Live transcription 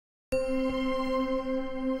Hi,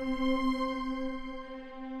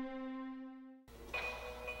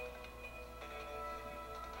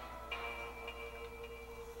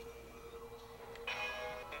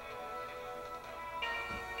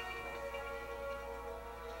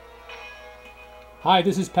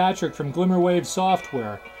 this is Patrick from Glimmerwave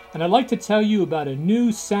Software, and I'd like to tell you about a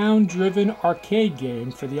new sound-driven arcade game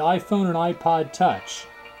for the iPhone and iPod Touch,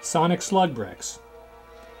 Sonic Slug Bricks.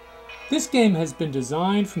 This game has been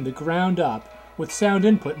designed from the ground up with sound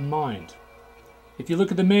input in mind. If you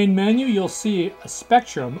look at the main menu, you'll see a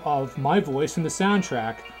spectrum of my voice and the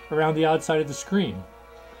soundtrack around the outside of the screen.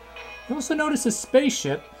 You'll also notice a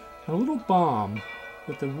spaceship and a little bomb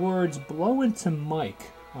with the words "blow into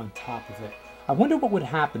Mike" on top of it. I wonder what would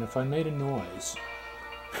happen if I made a noise.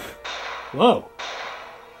 Whoa!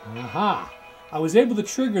 Aha! I was able to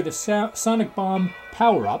trigger the Sonic Bomb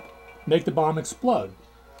power-up, make the bomb explode.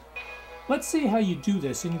 Let's see how you do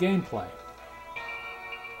this in gameplay.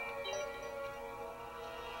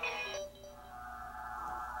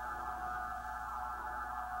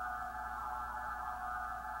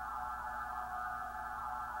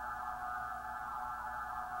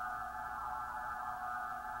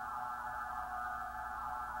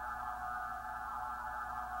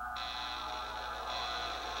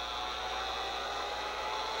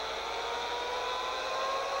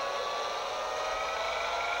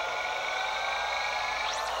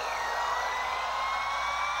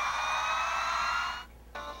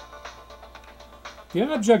 The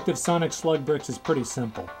object of Sonic Slug Bricks is pretty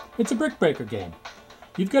simple. It's a brick breaker game.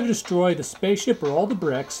 You've got to destroy the spaceship or all the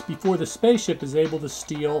bricks before the spaceship is able to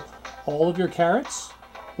steal all of your carrots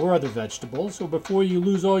or other vegetables, or before you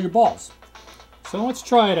lose all your balls. So let's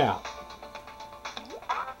try it out.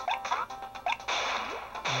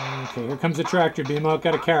 Okay, here comes the tractor beam. I've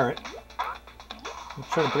got a carrot. Let's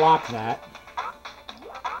try to block that.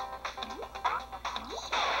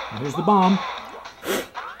 And here's the bomb.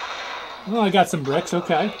 Well, I got some bricks,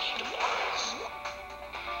 okay.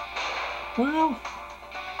 Well,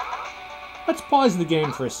 let's pause the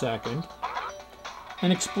game for a second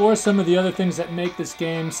and explore some of the other things that make this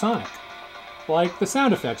game Sonic, like the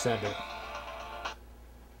sound effects editor.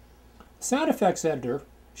 The sound effects editor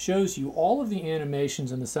shows you all of the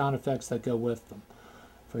animations and the sound effects that go with them.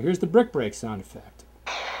 So here's the brick break sound effect.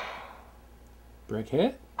 Brick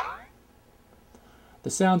hit.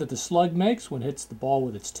 The sound that the slug makes when it hits the ball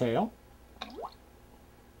with its tail.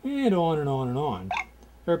 And on and on and on.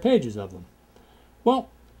 There are pages of them. Well,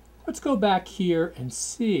 let's go back here and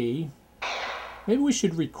see. Maybe we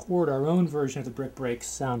should record our own version of the brick break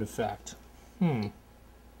sound effect. Okay,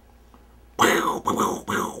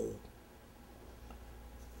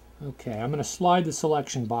 I'm going to slide the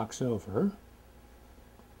selection box over.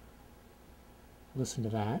 Listen to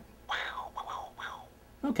that.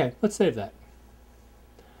 Okay, let's save that.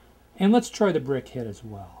 And let's try the brick hit as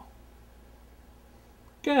well.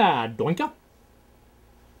 God, doinka.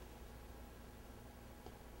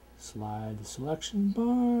 Slide the selection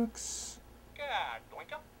box. God,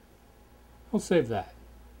 doinka. We'll save that.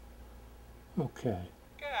 Okay.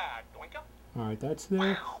 God, doinka. All right, that's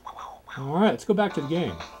there. All right, let's go back to the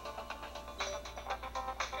game.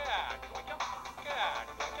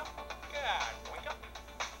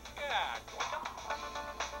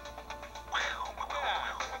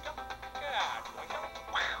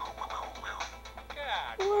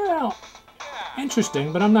 Well,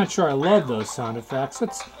 interesting, but I'm not sure I love those sound effects.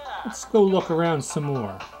 Let's go look around some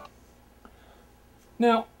more.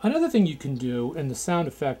 Now, another thing you can do in the sound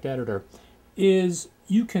effect editor is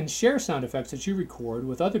you can share sound effects that you record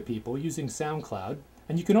with other people using SoundCloud,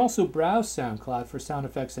 and you can also browse SoundCloud for sound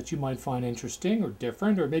effects that you might find interesting or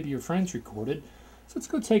different, or maybe your friends recorded. So let's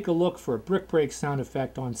go take a look for a brick break sound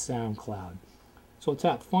effect on SoundCloud. So we'll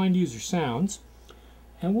tap Find User Sounds,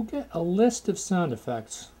 and we'll get a list of sound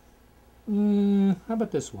effects. How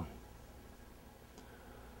about this one?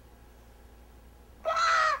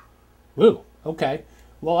 Woo, okay.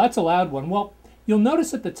 Well, that's a loud one. Well, you'll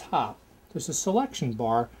notice at the top, there's a selection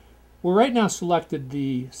bar. We're right now selected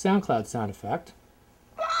the SoundCloud sound effect.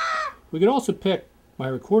 We could also pick my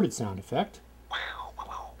recorded sound effect,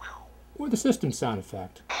 or the system sound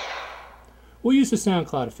effect. We'll use the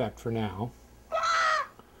SoundCloud effect for now.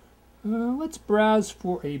 Let's browse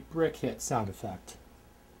for a brick hit sound effect.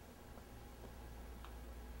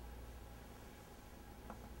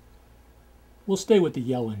 We'll stay with the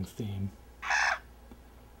yelling theme.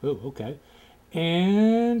 Oh, okay.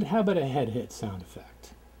 And how about a head hit sound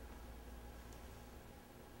effect?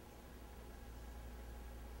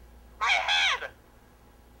 My head!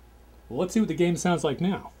 Well, let's see what the game sounds like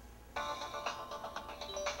now.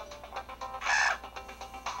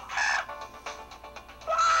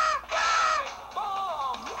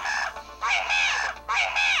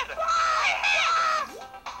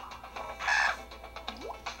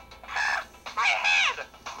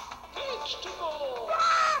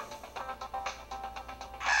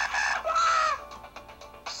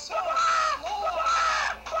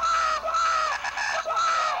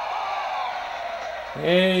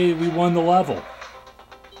 Hey, we won the level.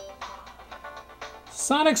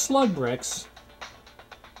 Sonic Slug Bricks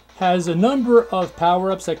has a number of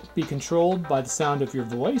power-ups that can be controlled by the sound of your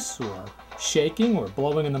voice or shaking or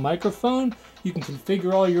blowing in the microphone. You can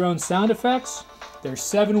configure all your own sound effects. There's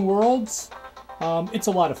 7 worlds. It's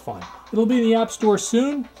a lot of fun. It'll be in the App Store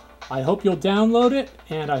soon. I hope you'll download it,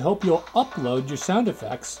 and I hope you'll upload your sound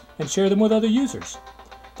effects and share them with other users.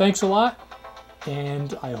 Thanks a lot,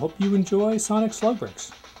 and I hope you enjoy Sonic Slug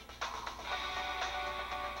Bricks.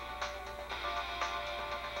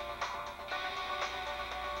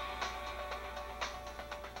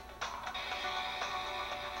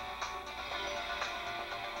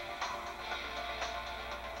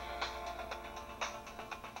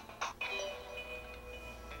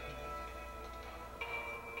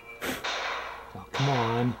 Oh, come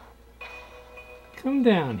on. Come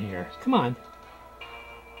down here. Come on.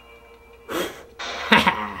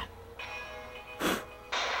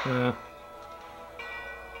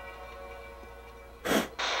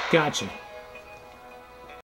 Gotcha.